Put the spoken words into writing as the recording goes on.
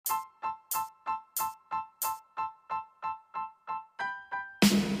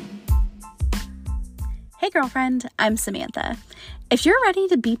Hey girlfriend, I'm Samantha. If you're ready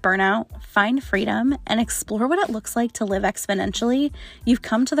to beat burnout, find freedom, and explore what it looks like to live exponentially, you've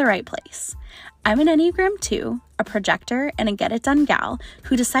come to the right place. I'm an Enneagram 2, a projector, and a get-it-done gal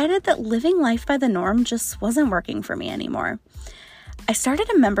who decided that living life by the norm just wasn't working for me anymore. I started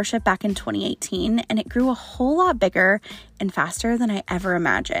a membership back in 2018, and it grew a whole lot bigger and faster than I ever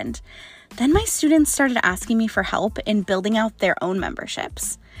imagined. Then my students started asking me for help in building out their own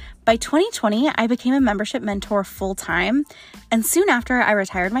memberships. By 2020, I became a membership mentor full-time, and soon after, I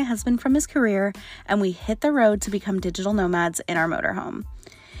retired my husband from his career, and we hit the road to become digital nomads in our motorhome.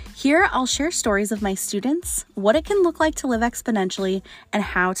 Here, I'll share stories of my students, what it can look like to live exponentially, and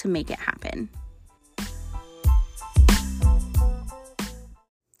how to make it happen.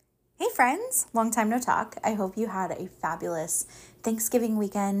 Hey friends, long time no talk. I hope you had a fabulous Thanksgiving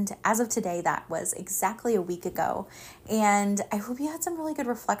weekend. As of today, that was exactly a week ago. And I hope you had some really good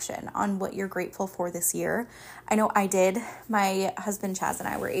reflection on what you're grateful for this year. I know I did. My husband Chaz and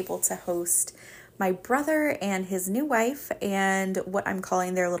I were able to host my brother and his new wife and what I'm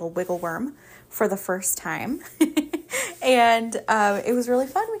calling their little wiggle worm for the first time. And it was really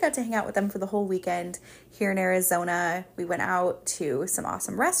fun. We got to hang out with them for the whole weekend here in Arizona. We went out to some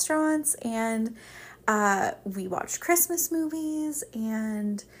awesome restaurants and we watched Christmas movies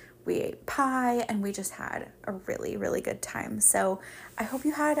and we ate pie and we just had a really, really good time. So I hope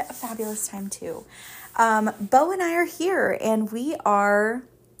you had a fabulous time too. Bo and I are here and we are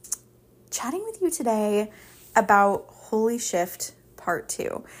chatting with you today about Holy Shift Part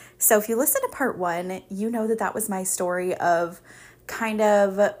 2. So if you listen to Part 1, you know that was my story of kind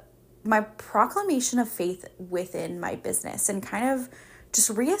of my proclamation of faith within my business and kind of just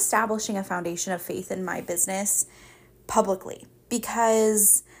reestablishing a foundation of faith in my business publicly,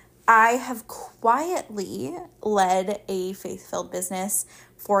 because I have quietly led a faith-filled business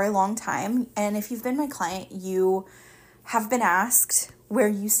for a long time. And if you've been my client, you have been asked where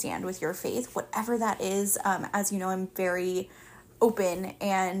you stand with your faith, whatever that is. As you know, I'm very open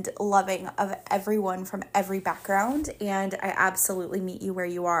and loving of everyone from every background, and I absolutely meet you where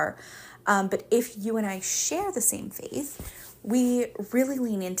you are. But if you and I share the same faith, we really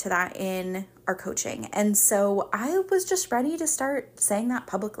lean into that in our coaching. And so I was just ready to start saying that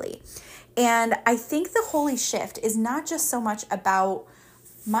publicly. And I think the Holy Shift is not just so much about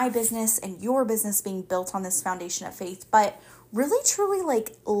my business and your business being built on this foundation of faith, but really truly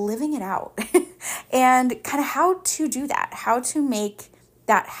like living it out and kind of how to do that, how to make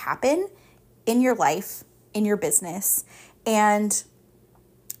that happen in your life, in your business, and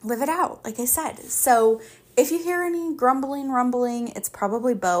live it out, like I said. So if you hear any rumbling, it's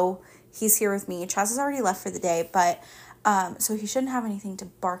probably Bo. He's here with me. Chaz has already left for the day, but so he shouldn't have anything to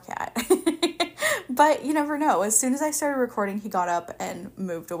bark at. But you never know. As soon as I started recording, he got up and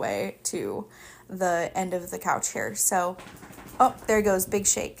moved away to the end of the couch here. So, oh, there he goes, big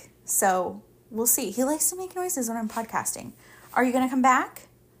shake. So we'll see. He likes to make noises when I'm podcasting. Are you going to come back?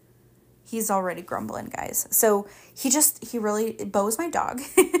 He's already grumbling, guys. So Bo's my dog.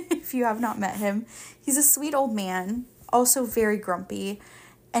 If you have not met him, he's a sweet old man, also very grumpy.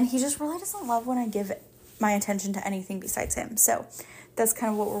 And he just really doesn't love when I give my attention to anything besides him. So that's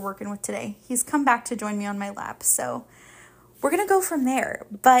kind of what we're working with today. He's come back to join me on my lap. So we're going to go from there.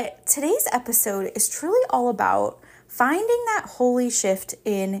 But today's episode is truly all about finding that holy shift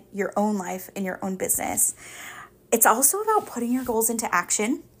in your own life, in your own business. It's also about putting your goals into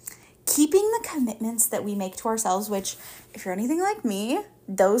action, keeping the commitments that we make to ourselves, which if you're anything like me,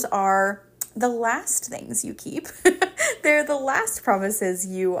 those are the last things you keep. They're the last promises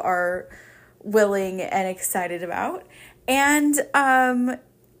you are willing and excited about. And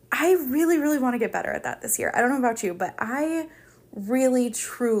I really, really want to get better at that this year. I don't know about you, but I really,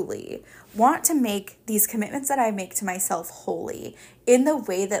 truly want to make these commitments that I make to myself holy in the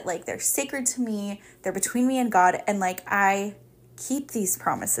way that like they're sacred to me, they're between me and God, and like I keep these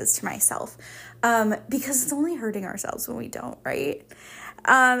promises to myself because it's only hurting ourselves when we don't, right?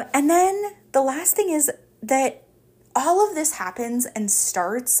 And then the last thing is that all of this happens and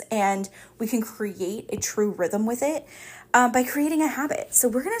starts and we can create a true rhythm with it by creating a habit. So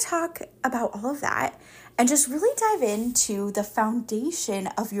we're going to talk about all of that and just really dive into the foundation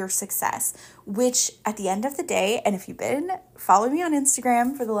of your success, which at the end of the day, and if you've been following me on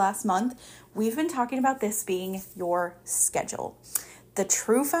Instagram for the last month, we've been talking about this being your schedule. The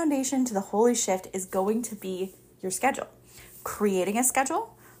true foundation to the Holy Shift is going to be your schedule. Creating a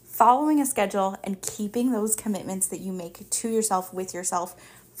schedule, following a schedule, and keeping those commitments that you make to yourself, with yourself,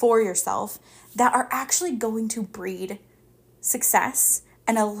 for yourself, that are actually going to breed success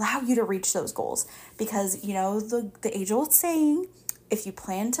and allow you to reach those goals. Because, you know, the age-old saying, if you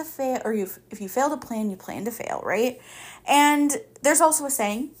plan to fail, or if you fail to plan, you plan to fail, right? And there's also a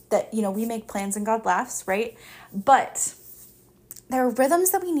saying that, we make plans and God laughs, right? But there are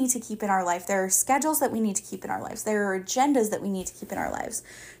rhythms that we need to keep in our life. There are schedules that we need to keep in our lives. There are agendas that we need to keep in our lives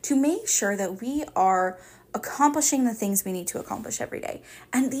to make sure that we are accomplishing the things we need to accomplish every day.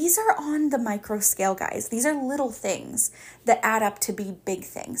 And these are on the micro scale, guys. These are little things that add up to be big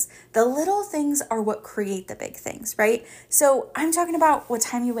things. The little things are what create the big things, right? So I'm talking about what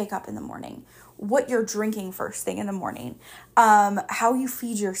time you wake up in the morning, what you're drinking first thing in the morning, how you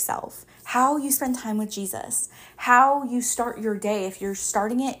feed yourself, how you spend time with Jesus, how you start your day. If you're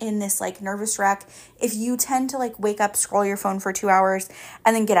starting it in this nervous wreck, if you tend to wake up, scroll your phone for 2 hours,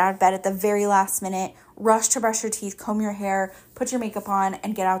 and then get out of bed at the very last minute, rush to brush your teeth, comb your hair, put your makeup on,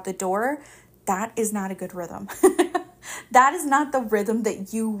 and get out the door, that is not a good rhythm. That is not the rhythm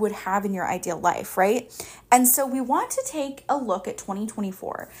that you would have in your ideal life, right? And so we want to take a look at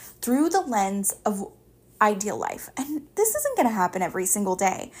 2024 through the lens of ideal life. And this isn't going to happen every single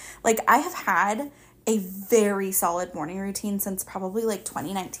day. I have had a very solid morning routine since probably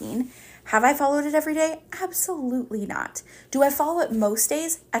 2019. Have I followed it every day? Absolutely not. Do I follow it most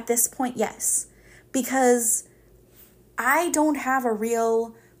days? At this point, yes. Because I don't have a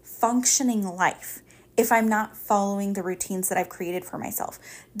real functioning life if I'm not following the routines that I've created for myself.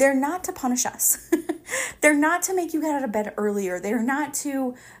 They're not to punish us. They're not to make you get out of bed earlier. They're not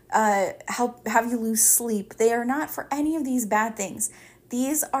to have you lose sleep. They are not for any of these bad things.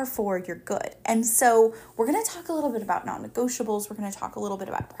 These are for your good. And so we're going to talk a little bit about non-negotiables. We're going to talk a little bit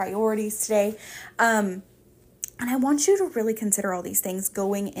about priorities today. And I want you to really consider all these things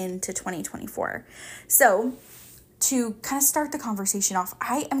going into 2024. So to kind of start the conversation off,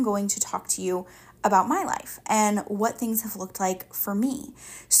 I am going to talk to you about my life and what things have looked like for me.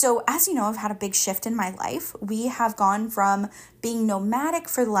 So as you know, I've had a big shift in my life. We have gone from being nomadic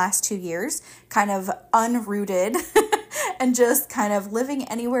for the last 2 years, kind of unrooted and just kind of living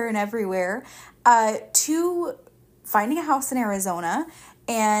anywhere and everywhere, to finding a house in Arizona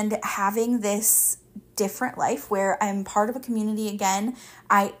and having this different life where I'm part of a community again.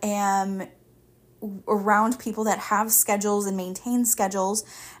 I am around people that have schedules and maintain schedules.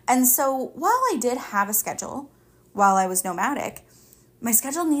 And so while I did have a schedule while I was nomadic, my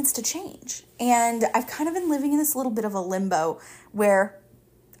schedule needs to change. And I've kind of been living in this little bit of a limbo where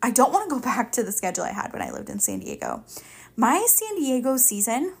I don't want to go back to the schedule I had when I lived in San Diego. My San Diego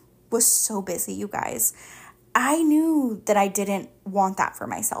season was so busy, you guys. I knew that I didn't want that for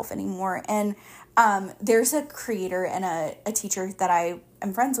myself anymore. And there's a creator and a teacher that I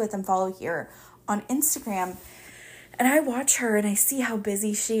am friends with and follow here on Instagram. And I watch her and I see how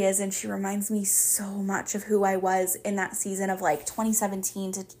busy she is. And she reminds me so much of who I was in that season of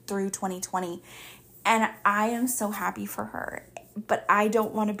 2017 through 2020. And I am so happy for her. But I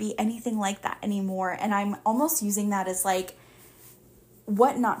don't want to be anything like that anymore. And I'm almost using that as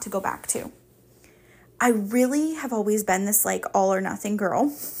what not to go back to. I really have always been this all or nothing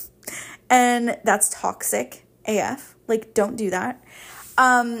girl. And that's toxic AF. Don't do that.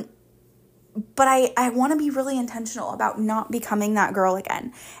 But I want to be really intentional about not becoming that girl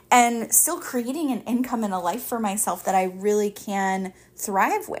again and still creating an income and a life for myself that I really can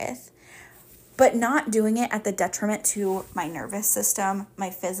thrive with, but not doing it at the detriment to my nervous system, my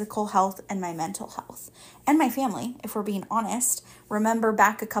physical health, and my mental health, and my family, if we're being honest. Remember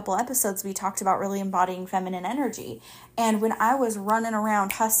back a couple episodes, we talked about really embodying feminine energy. And when I was running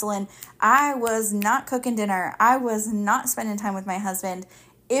around hustling, I was not cooking dinner. I was not spending time with my husband.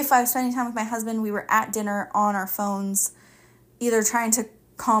 If I was spending time with my husband, we were at dinner on our phones, either trying to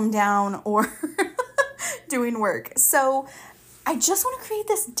calm down or doing work. So I just want to create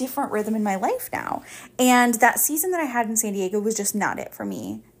this different rhythm in my life now. And that season that I had in San Diego was just not it for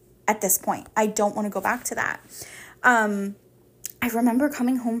me at this point. I don't want to go back to that. I remember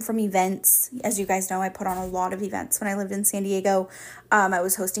coming home from events. As you guys know, I put on a lot of events when I lived in San Diego. I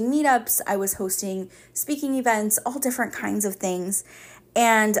was hosting meetups. I was hosting speaking events, all different kinds of things.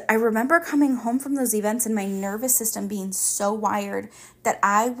 And I remember coming home from those events and my nervous system being so wired that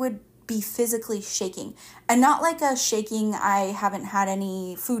I would be physically shaking. And not like a shaking, I haven't had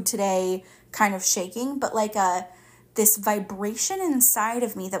any food today kind of shaking, but this vibration inside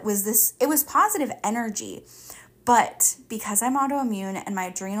of me that was it was positive energy. But because I'm autoimmune and my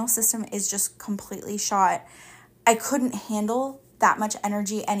adrenal system is just completely shot, I couldn't handle that much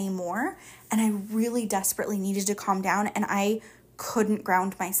energy anymore. And I really desperately needed to calm down, and I couldn't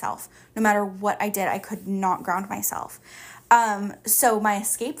ground myself. No matter what I did, I could not ground myself. So my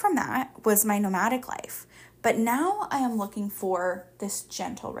escape from that was my nomadic life. But now I am looking for this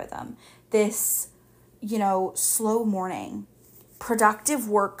gentle rhythm, this, slow morning, productive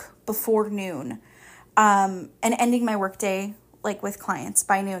work before noon, and ending my workday like with clients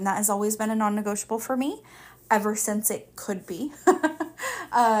by noon. That has always been a non-negotiable for me ever since it could be.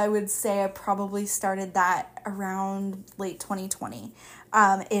 I would say I probably started that around late 2020.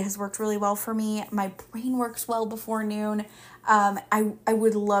 It has worked really well for me. My brain works well before noon. I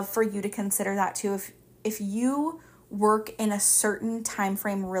would love for you to consider that too. If you work in a certain time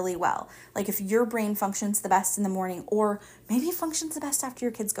frame really well, like if your brain functions the best in the morning, or maybe it functions the best after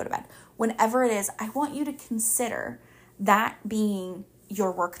your kids go to bed, whenever it is, I want you to consider that being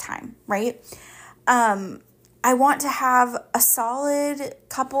your work time, right? I want to have a solid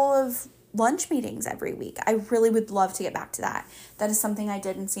couple of lunch meetings every week. I really would love to get back to that. That is something I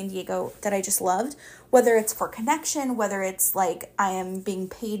did in San Diego that I just loved, whether it's for connection, whether it's like I am being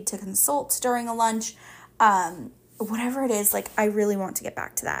paid to consult during a lunch, whatever it is, like I really want to get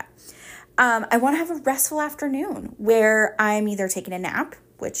back to that. I want to have a restful afternoon where I'm either taking a nap,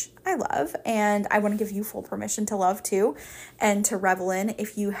 which I love, and I want to give you full permission to love too, and to revel in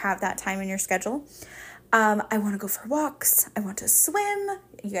if you have that time in your schedule. I want to go for walks. I want to swim.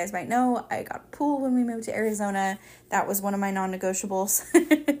 You guys might know I got a pool when we moved to Arizona. That was one of my non-negotiables.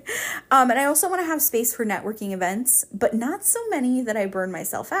 And I also want to have space for networking events, but not so many that I burn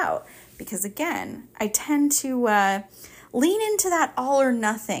myself out. Because again, I tend to lean into that all or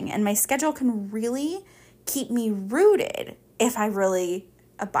nothing, and my schedule can really keep me rooted if I really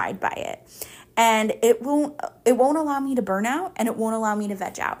abide by it. And it won't allow me to burn out, and it won't allow me to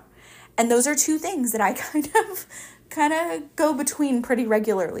veg out. And those are two things that I kind of go between pretty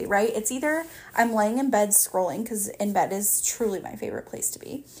regularly, right? It's either I'm laying in bed scrolling, because in bed is truly my favorite place to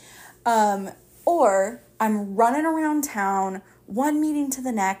be, or I'm running around town, one meeting to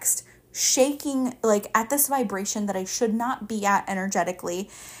the next, shaking like at this vibration that I should not be at energetically,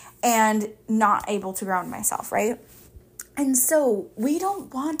 and not able to ground myself, right? And so we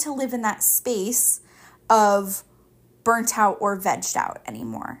don't want to live in that space of burnt out or vegged out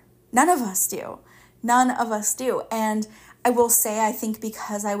anymore. None of us do. None of us do. And I will say, I think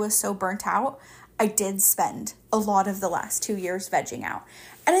because I was so burnt out, I did spend a lot of the last 2 years vegging out.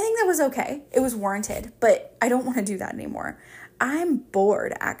 And I think that was okay. It was warranted, but I don't want to do that anymore. I'm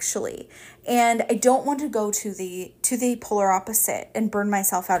bored, actually. And I don't want to go to the polar opposite and burn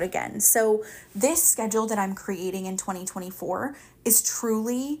myself out again. So this schedule that I'm creating in 2024 is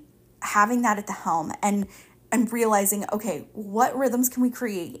truly having that at the helm and realizing, okay, what rhythms can we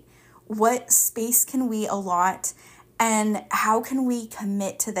create? What space can we allot? And how can we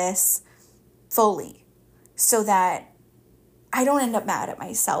commit to this fully so that I don't end up mad at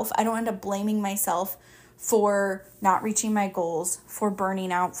myself. I don't end up blaming myself for not reaching my goals, for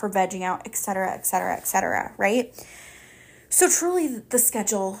burning out, for vegging out, etc., etc., etc., right? So truly the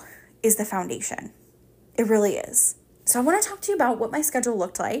schedule is the foundation. It really is. So I want to talk to you about what my schedule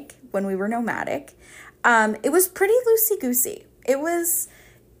looked like when we were nomadic. It was pretty loosey-goosey. It was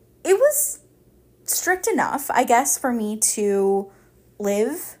strict enough, I guess, for me to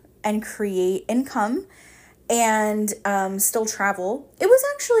live and create income and still travel. It was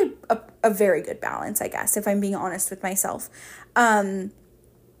actually a very good balance, I guess, if I'm being honest with myself. I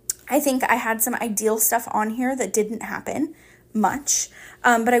think I had some ideal stuff on here that didn't happen much.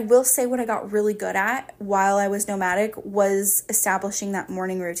 But I will say what I got really good at while I was nomadic was establishing that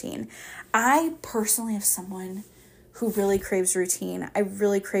morning routine. I personally am someone who really craves routine. I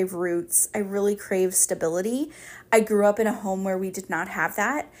really crave roots. I really crave stability. I grew up in a home where we did not have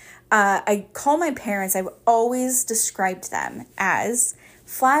that. I call my parents, I've always described them as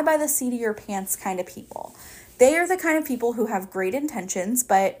fly by the seat of your pants kind of people. They are the kind of people who have great intentions,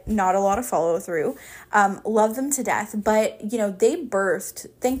 but not a lot of follow through. Love them to death. But, they birthed,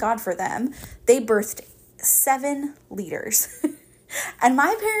 thank God for them, they birthed 7 leaders. And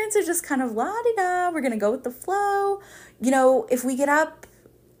my parents are just kind of la-di-da, we're going to go with the flow. If we get up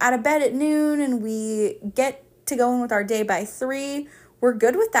out of bed at noon and we get to going with our day by 3, we're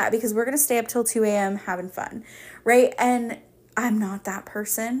good with that because we're going to stay up till 2 a.m. having fun, right? And I'm not that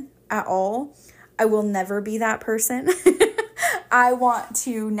person at all. I will never be that person. I want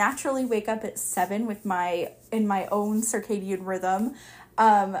to naturally wake up at 7 in my own circadian rhythm.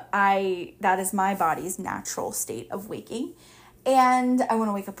 That is my body's natural state of waking. And I want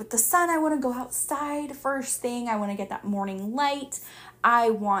to wake up with the sun. I want to go outside first thing. I want to get that morning light.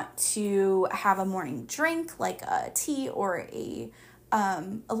 I want to have a morning drink like a tea or a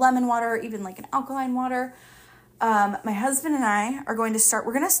lemon water, or even like an alkaline water. My husband and I we're going to start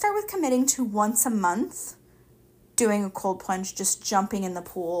with committing to once a month doing a cold plunge, just jumping in the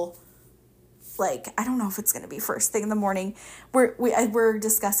pool. Like, I don't know if it's going to be first thing in the morning. We're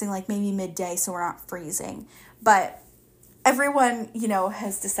discussing like maybe midday so we're not freezing. But everyone,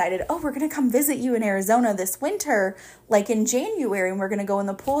 has decided, oh, we're going to come visit you in Arizona this winter, like in January, and we're going to go in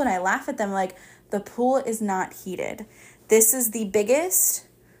the pool. And I laugh at them like, the pool is not heated. This is the biggest,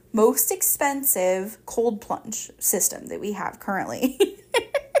 most expensive cold plunge system that we have currently.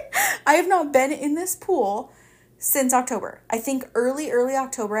 I have not been in this pool since October. I think early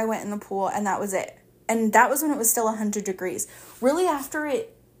October I went in the pool, and that was it. And that was when it was still 100 degrees. Really, after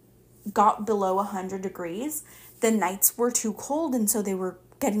it got below 100 degrees, the nights were too cold, and so they were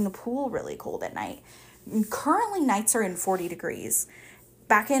getting the pool really cold at night. And currently, nights are in 40 degrees.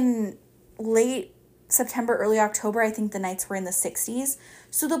 Back in late September, early October, I think the nights were in the 60s.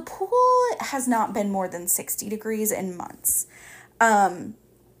 So the pool has not been more than 60 degrees in months. And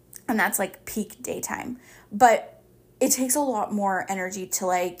that's like peak daytime. But it takes a lot more energy to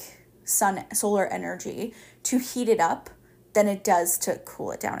like solar energy to heat it up than it does to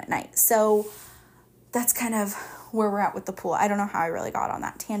cool it down at night. So that's kind of where we're at with the pool. I don't know how I really got on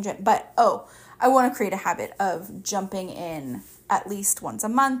that tangent, but I want to create a habit of jumping in at least once a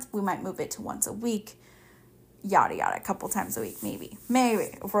month. We might move it to once a week, yada yada, a couple times a week, maybe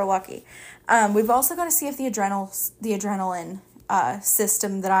if we're lucky. We've also got to see if the adrenaline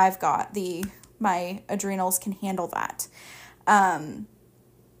system that I've got, my adrenals can handle that.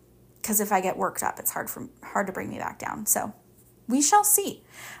 Because if I get worked up, it's hard to bring me back down. So we shall see.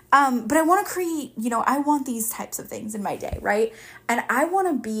 But I want to create, I want these types of things in my day, right? And I want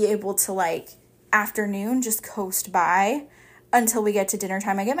to be able to like afternoon just coast by until we get to dinner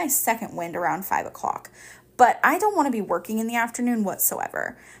time. I get my second wind around 5 o'clock, but I don't want to be working in the afternoon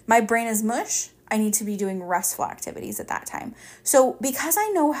whatsoever. My brain is mush. I need to be doing restful activities at that time. So because I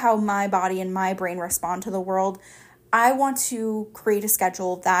know how my body and my brain respond to the world, I want to create a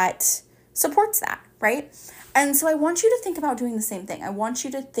schedule that supports that, right? And so I want you to think about doing the same thing. I want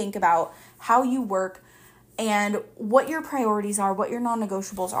you to think about how you work and what your priorities are, what your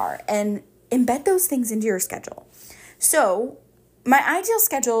non-negotiables are, and embed those things into your schedule. So my ideal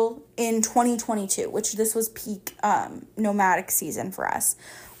schedule in 2022, which this was peak nomadic season for us,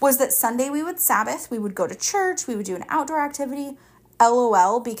 was that Sunday we would Sabbath, we would go to church, we would do an outdoor activity,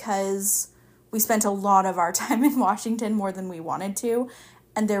 LOL, because we spent a lot of our time in Washington more than we wanted to,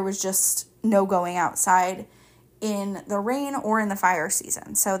 and there was just no going outside in the rain or in the fire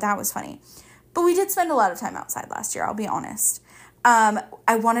season, so that was funny. But we did spend a lot of time outside last year, I'll be honest. I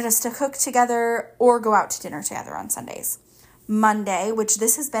wanted us to cook together or go out to dinner together on Sundays. Monday, which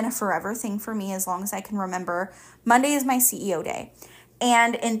this has been a forever thing for me as long as I can remember, Monday is my CEO day.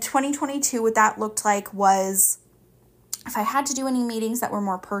 And in 2022, what that looked like was if I had to do any meetings that were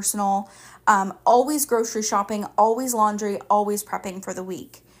more personal, always grocery shopping, always laundry, always prepping for the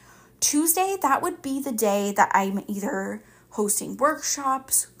week. Tuesday, that would be the day that I'm either hosting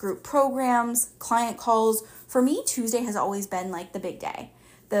workshops, group programs, client calls. For me, Tuesday has always been like the big day.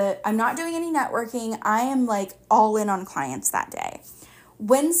 I'm not doing any networking. I am like all in on clients that day.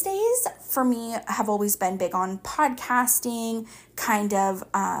 Wednesdays for me have always been big on podcasting, kind of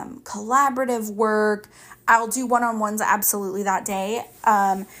collaborative work. I'll do one-on-ones absolutely that day,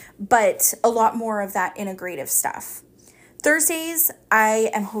 but a lot more of that integrative stuff. Thursdays, I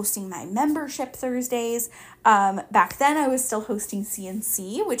am hosting my membership Thursdays. Back then, I was still hosting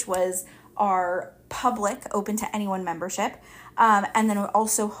CNC, which was our public, open to anyone membership. And then we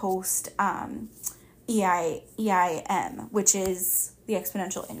also host EIM, which is the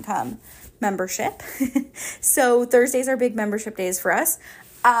Exponential Income membership. So Thursdays are big membership days for us.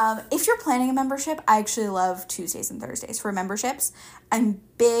 If you're planning a membership, I actually love Tuesdays and Thursdays for memberships. I'm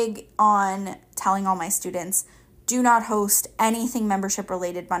big on telling all my students, do not host anything membership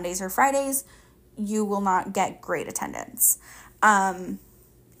related Mondays or Fridays. You will not get great attendance.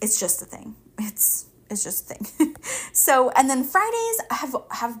 It's just a thing. It's just a thing. So, and then Fridays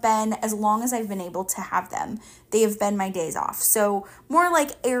have been, as long as I've been able to have them, they have been my days off. So more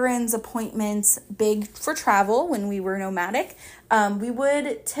like errands, appointments, big for travel when we were nomadic. We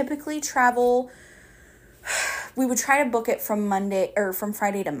would typically travel, we would try to book it from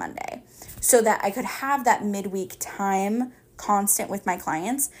Friday to Monday so that I could have that midweek time constant with my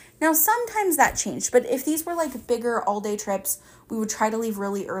clients. Now, sometimes that changed, but if these were like bigger all-day trips, we would try to leave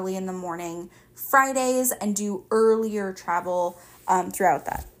really early in the morning Fridays and do earlier travel throughout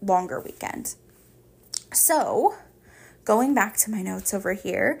that longer weekend. So, going back to my notes over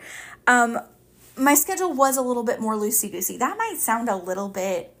here, my schedule was a little bit more loosey-goosey. That might sound a little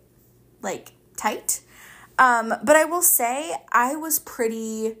bit like tight, but I will say I was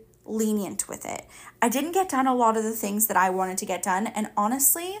pretty lenient with it. I didn't get done a lot of the things that I wanted to get done, and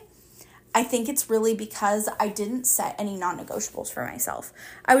honestly, I think it's really because I didn't set any non-negotiables for myself.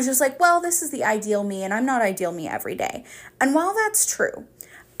 I was just like, well, this is the ideal me, and I'm not ideal me every day. And while that's true,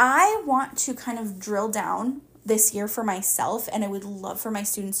 I want to kind of drill down this year for myself, and I would love for my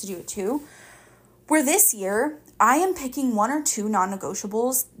students to do it too, where this year I am picking 1 or 2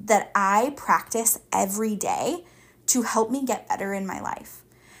 non-negotiables that I practice every day to help me get better in my life.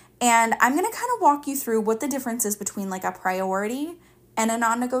 And I'm going to kind of walk you through what the difference is between like a priority and a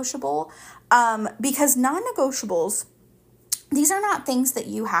non-negotiable, because non-negotiables, these are not things that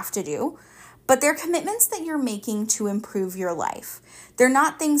you have to do, but they're commitments that you're making to improve your life. They're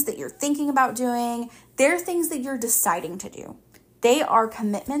not things that you're thinking about doing. They're things that you're deciding to do. They are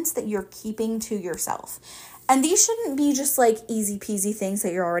commitments that you're keeping to yourself. And these shouldn't be just like easy peasy things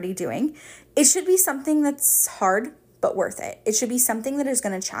that you're already doing. It should be something that's hard, but worth it. It should be something that is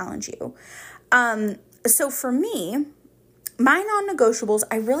going to challenge you. So for me, my non-negotiables,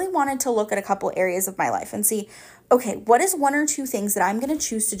 I really wanted to look at a couple areas of my life and see, okay, what is 1 or 2 things that I'm going to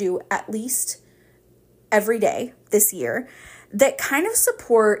choose to do at least every day this year that kind of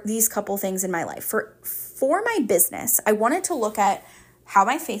support these couple things in my life. For my business, I wanted to look at how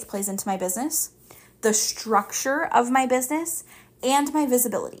my faith plays into my business, the structure of my business, and my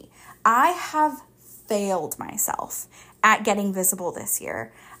visibility. I have failed myself at getting visible this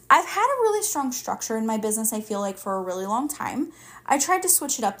year. I've had a really strong structure in my business, I feel like, for a really long time. I tried to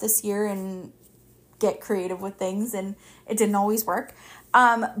switch it up this year and get creative with things, and it didn't always work.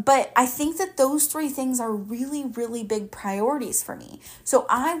 But I think that those 3 things are really, really big priorities for me. So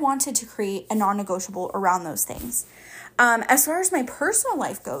I wanted to create a non-negotiable around those things. As far as my personal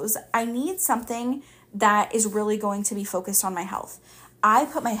life goes, I need something that is really going to be focused on my health. I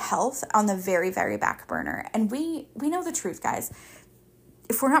put my health on the very, very back burner. And we know the truth, guys.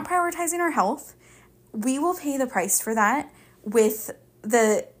 If we're not prioritizing our health, we will pay the price for that with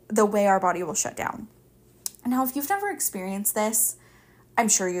the way our body will shut down. Now, if you've never experienced this, I'm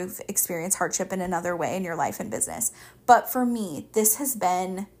sure you've experienced hardship in another way in your life and business. But for me, this has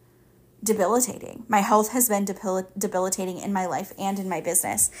been debilitating. My health has been debilitating in my life and in my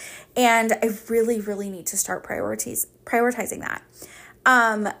business. And I really, really need to start prioritizing that.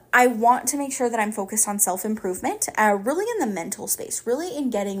 I want to make sure that I'm focused on self-improvement, really in the mental space, really in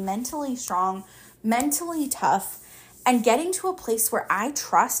getting mentally strong, mentally tough, and getting to a place where I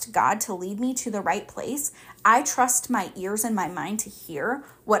trust God to lead me to the right place. I trust my ears and my mind to hear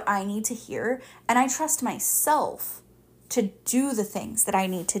what I need to hear, and I trust myself to do the things that I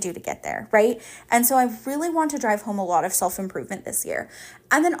need to do to get there, right? And so I really want to drive home a lot of self-improvement this year.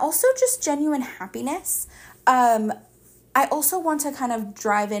 And then also just genuine happiness. I also want to kind of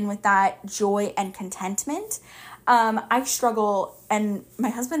drive in with that joy and contentment. I struggle, and my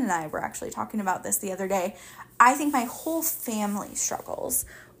husband and I were actually talking about this the other day. I think my whole family struggles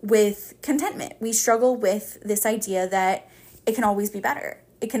with contentment. We struggle with this idea that it can always be better.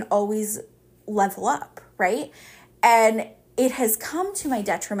 It can always level up, right? And it has come to my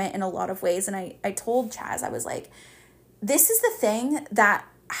detriment in a lot of ways. And I told Chaz, I was like, this is the thing that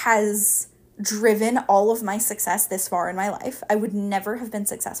has driven all of my success this far in my life. I would never have been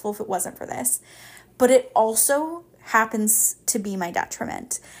successful if it wasn't for this. But it also happens to be my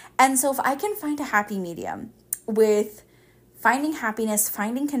detriment. And so if I can find a happy medium with finding happiness,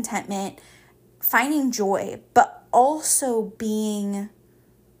 finding contentment, finding joy, but also being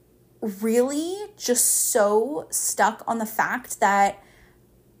really just so stuck on the fact that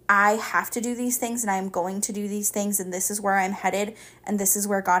I have to do these things and I'm going to do these things and this is where I'm headed and this is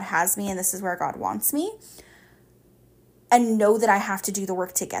where God has me and this is where God wants me, and know that I have to do the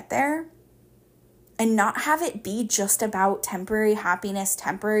work to get there, and not have it be just about temporary happiness,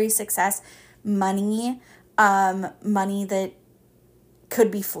 temporary success, money that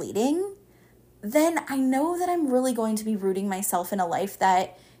could be fleeting, then I know that I'm really going to be rooting myself in a life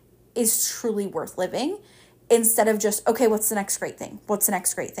that is truly worth living, instead of just, okay, what's the next great thing? What's the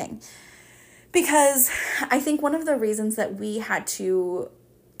next great thing? Because I think one of the reasons that we had to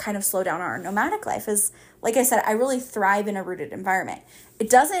kind of slow down our nomadic life is, like I said, I really thrive in a rooted environment. It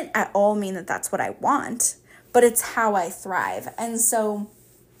doesn't at all mean that that's what I want, but it's how I thrive. And so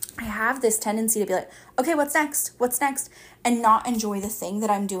I have this tendency to be like, okay, what's next? What's next? And not enjoy the thing that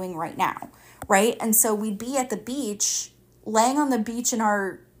I'm doing right now, right? And so we'd be at the beach, laying on the beach in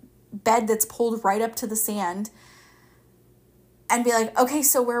our bed that's pulled right up to the sand, and be like, okay,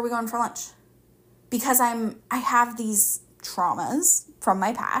 so where are we going for lunch? Because I have these traumas from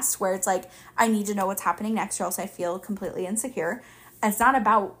my past where it's like, I need to know what's happening next or else I feel completely insecure. And it's not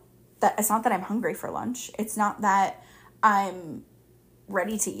about that. It's not that I'm hungry for lunch. It's not that I'm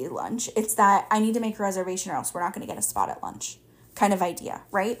ready to eat lunch. It's that I need to make a reservation or else we're not going to get a spot at lunch. kind of idea,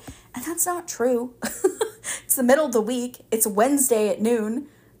 right? And that's not true. It's the middle of the week. It's Wednesday at noon.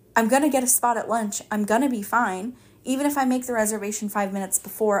 I'm going to get a spot at lunch. I'm going to be fine. Even if I make the reservation 5 minutes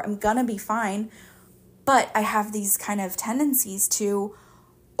before, I'm going to be fine. But I have these kind of tendencies to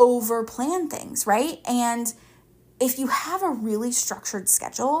over plan things, right? And if you have a really structured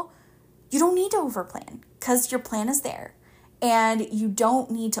schedule, you don't need to over plan because your plan is there and you don't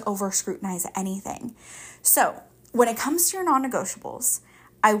need to over scrutinize anything. So when it comes to your non-negotiables,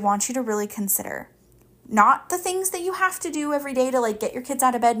 I want you to really consider not the things that you have to do every day to like get your kids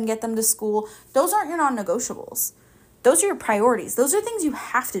out of bed and get them to school. Those aren't your non-negotiables. Those are your priorities. Those are things you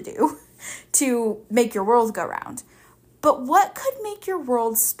have to do to make your world go round. But what could make your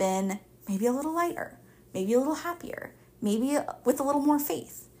world spin maybe a little lighter, maybe a little happier, maybe with a little more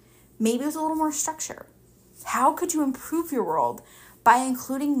faith, maybe with a little more structure? How could you improve your world by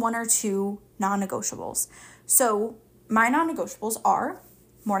including one or two non-negotiables? So my non-negotiables are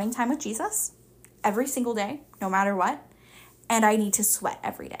morning time with Jesus every single day, no matter what. And I need to sweat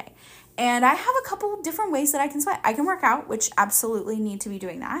every day. And I have a couple different ways that I can sweat. I can work out, which absolutely need to be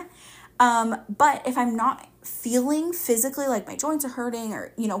doing that. But if I'm not feeling physically like my joints are hurting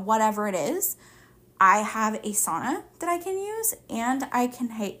or, whatever it is, I have a sauna that I can use and I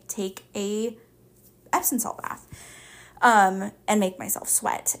can take a Epsom salt bath, and make myself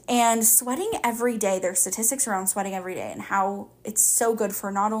sweat. And sweating every day, there's statistics around sweating every day and how it's so good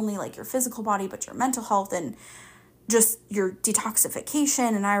for not only like your physical body, but your mental health and just your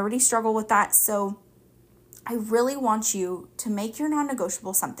detoxification. And I already struggle with that. So I really want you to make your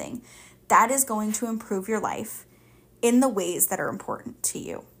non-negotiable something that is going to improve your life in the ways that are important to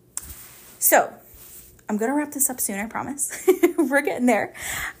you. So I'm going to wrap this up soon, I promise. We're getting there.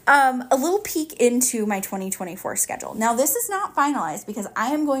 A little peek into my 2024 schedule. Now, this is not finalized because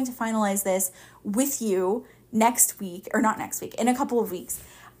I am going to finalize this with you next week, or not next week, in a couple of weeks,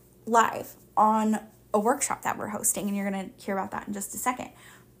 live on a workshop that we're hosting, and you're going to hear about that in just a second.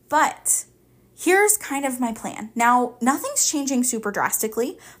 But here's kind of my plan. Now, nothing's changing super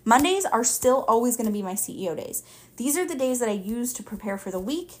drastically. Mondays are still always going to be my CEO days. These are the days that I use to prepare for the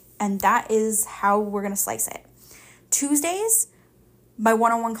week, and that is how we're going to slice it. Tuesdays, my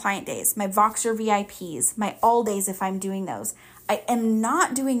one-on-one client days, my Voxer VIPs, my all days if I'm doing those. I am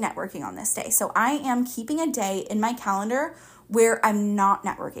not doing networking on this day. So I am keeping a day in my calendar where I'm not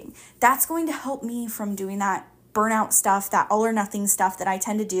networking. That's going to help me from doing that burnout stuff, that all or nothing stuff that I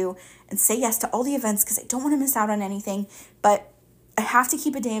tend to do and say yes to all the events because I don't want to miss out on anything. But I have to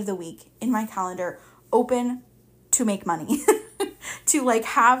keep a day of the week in my calendar open to make money, to like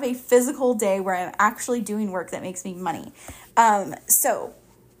have a physical day where I'm actually doing work that makes me money. So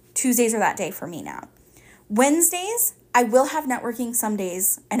Tuesdays are that day for me now. Wednesdays, I will have networking some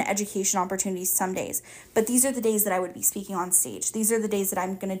days and education opportunities some days, but these are the days that I would be speaking on stage. These are the days that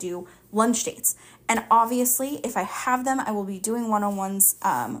I'm going to do lunch dates. And obviously, if I have them, I will be doing one-on-ones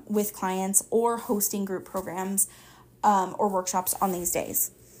with clients or hosting group programs or workshops on these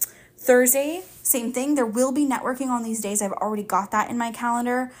days. Thursday, same thing. There will be networking on these days. I've already got that in my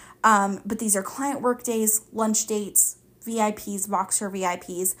calendar, but these are client work days, lunch dates, VIPs, Voxer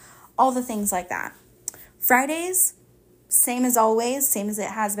VIPs, all the things like that. Fridays, same as always, same as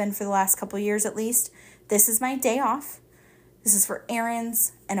it has been for the last couple of years at least. This is my day off. This is for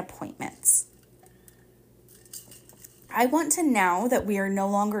errands and appointments. I want to, now that we are no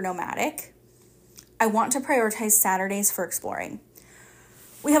longer nomadic, I want to prioritize Saturdays for exploring.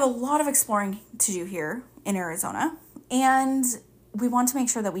 We have a lot of exploring to do here in Arizona, and we want to make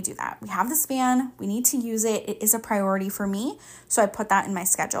sure that we do that. We have the span. We need to use it. It is a priority for me, so I put that in my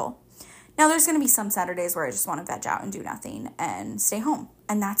schedule. Now, there's going to be some Saturdays where I just want to veg out and do nothing and stay home,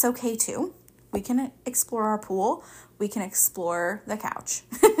 and that's okay too. We can explore our pool. We can explore the couch.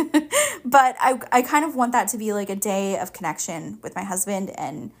 But I kind of want that to be like a day of connection with my husband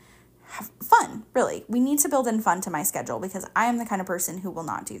and have fun, really. We need to build in fun to my schedule because I am the kind of person who will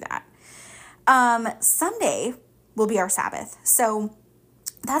not do that. Sunday will be our Sabbath. So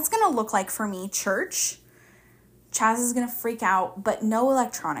that's going to look like for me church. Chaz is going to freak out, but no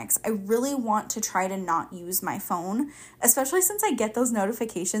electronics. I really want to try to not use my phone, especially since I get those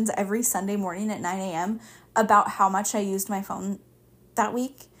notifications every Sunday morning at 9 a.m. about how much I used my phone that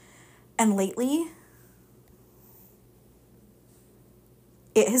week. And lately,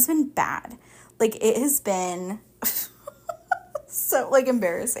 it has been bad. Like, it has been so, like,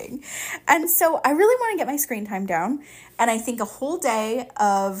 embarrassing. And so I really want to get my screen time down. And I think a whole day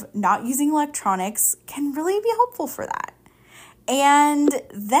of not using electronics can really be helpful for that. And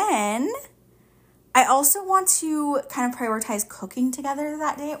then I also want to kind of prioritize cooking together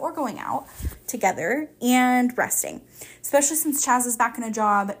that day or going out together and resting, especially since Chaz is back in a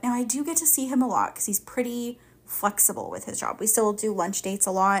job. Now, I do get to see him a lot because he's pretty flexible with his job. We still do lunch dates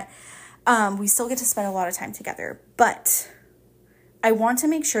a lot. We still get to spend a lot of time together, but I want to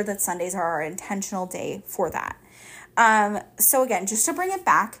make sure that Sundays are our intentional day for that. So again, just to bring it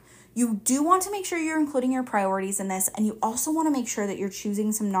back, you do want to make sure you're including your priorities in this, and you also want to make sure that you're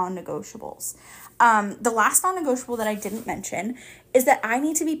choosing some non-negotiables. The last non-negotiable that I didn't mention is that I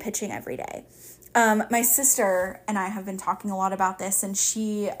need to be pitching every day. My sister and I have been talking a lot about this, and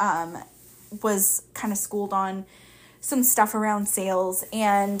she was kind of schooled on some stuff around sales,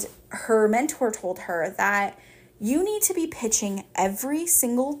 and her mentor told her that you need to be pitching every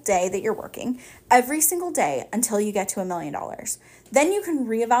single day that you're working, every single day until you get to $1 million. Then you can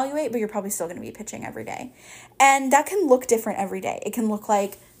reevaluate, but you're probably still going to be pitching every day. And that can look different every day. It can look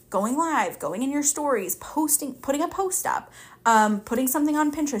like going live, going in your stories, posting, putting a post up, putting something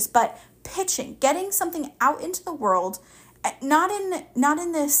on Pinterest, but pitching, getting something out into the world, not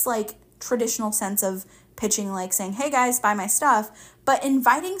in this like traditional sense of pitching, like saying, hey guys, buy my stuff, but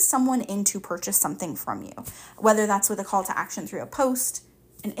inviting someone in to purchase something from you, whether that's with a call to action through a post,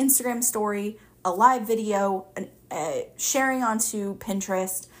 an Instagram story, a live video, sharing onto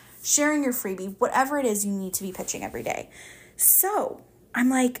Pinterest, sharing your freebie, whatever it is you need to be pitching every day. So I'm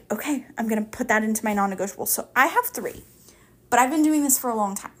like, okay, I'm going to put that into my non-negotiable. So I have 3, but I've been doing this for a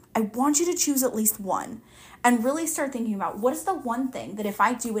long time. I want you to choose at least one and really start thinking about what is the one thing that if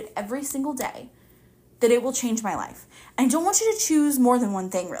I do it every single day, that it will change my life. And I don't want you to choose more than one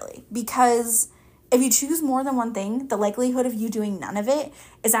thing, really, because if you choose more than one thing, the likelihood of you doing none of it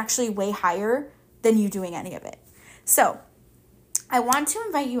is actually way higher than you doing any of it. So I want to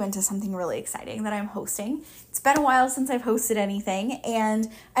invite you into something really exciting that I'm hosting. It's been a while since I've hosted anything,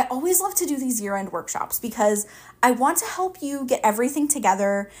 and I always love to do these year-end workshops because I want to help you get everything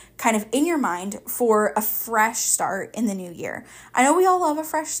together kind of in your mind for a fresh start in the new year. I know we all love a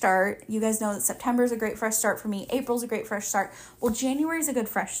fresh start. You guys know that September is a great fresh start for me. April's a great fresh start. Well, January is a good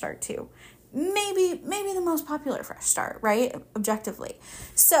fresh start too. Maybe the most popular fresh start, right? Objectively.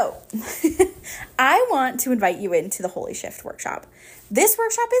 So I want to invite you into the Holy Shift workshop. This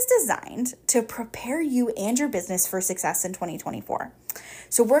workshop is designed to prepare you and your business for success in 2024.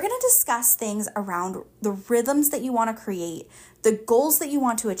 So we're going to discuss things around the rhythms that you want to create, the goals that you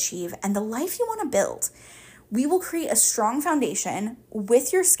want to achieve, and the life you want to build. We will create a strong foundation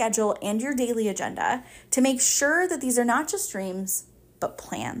with your schedule and your daily agenda to make sure that these are not just dreams, but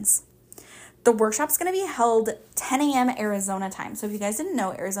plans. The workshop's going to be held 10 a.m. Arizona time. So if you guys didn't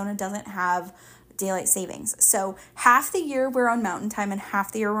know, Arizona doesn't have daylight savings. So half the year we're on Mountain Time and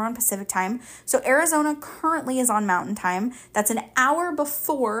half the year we're on Pacific Time. So Arizona currently is on Mountain Time. That's an hour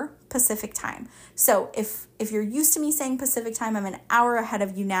before Pacific Time. So if you're used to me saying Pacific Time, I'm an hour ahead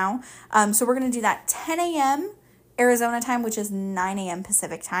of you now. So we're going to do that 10 a.m. Arizona time, which is 9 a.m.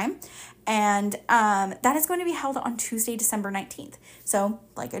 Pacific time. And that is going to be held on Tuesday, December 19th. So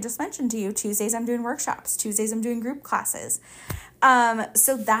like I just mentioned to you, Tuesdays I'm doing workshops. Tuesdays I'm doing group classes.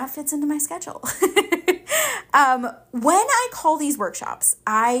 So that fits into my schedule. When I call these workshops,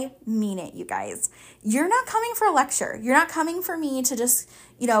 I mean it, you guys. You're not coming for a lecture. You're not coming for me to just,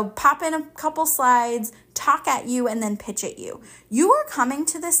 pop in a couple slides, talk at you, and then pitch at you. You are coming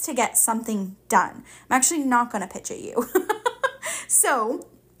to this to get something done. I'm actually not going to pitch at you. So,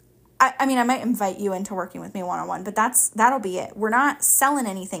 I might invite you into working with me one-on-one, but that'll be it. We're not selling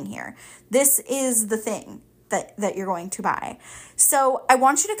anything here. This is the thing that you're going to buy. So I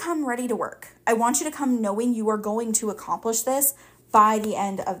want you to come ready to work. I want you to come knowing you are going to accomplish this by the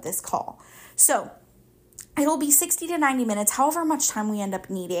end of this call. So it'll be 60 to 90 minutes, however much time we end up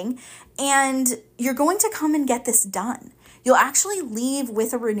needing, and you're going to come and get this done. You'll actually leave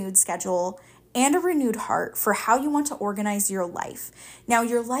with a renewed schedule and a renewed heart for how you want to organize your life. Now,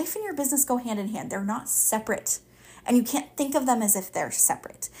 your life and your business go hand in hand. They're not separate. And you can't think of them as if they're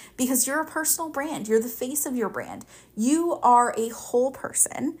separate because you're a personal brand. You're the face of your brand. You are a whole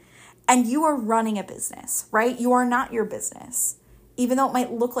person and you are running a business, right? You are not your business. Even though it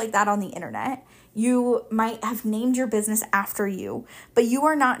might look like that on the internet, you might have named your business after you, but you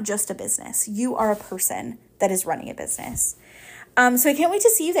are not just a business. You are a person that is running a business. So I can't wait to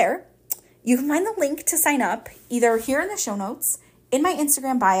see you there. You can find the link to sign up either here in the show notes, in my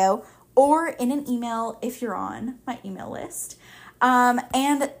Instagram bio, or in an email if you're on my email list.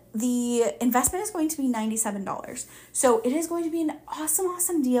 And the investment is going to be $97. So it is going to be an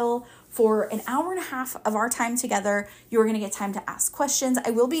awesome deal for an hour and a half of our time together. You're going to get time to ask questions.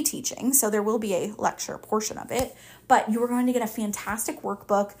 I will be teaching, so there will be a lecture portion of it, but you are going to get a fantastic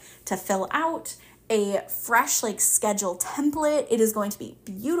workbook to fill out. a fresh like schedule template. It is going to be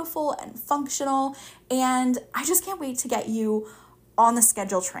beautiful and functional. And I just can't wait to get you on the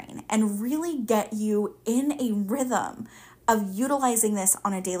schedule train and really get you in a rhythm of utilizing this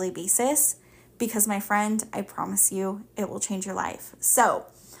on a daily basis, because my friend, I promise you, it will change your life. So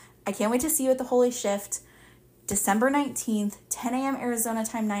I can't wait to see you at the Holy Shift, December 19th, 10 a.m. Arizona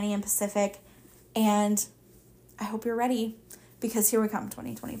time, 9 a.m. Pacific. And I hope you're ready, because here we come,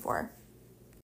 2024.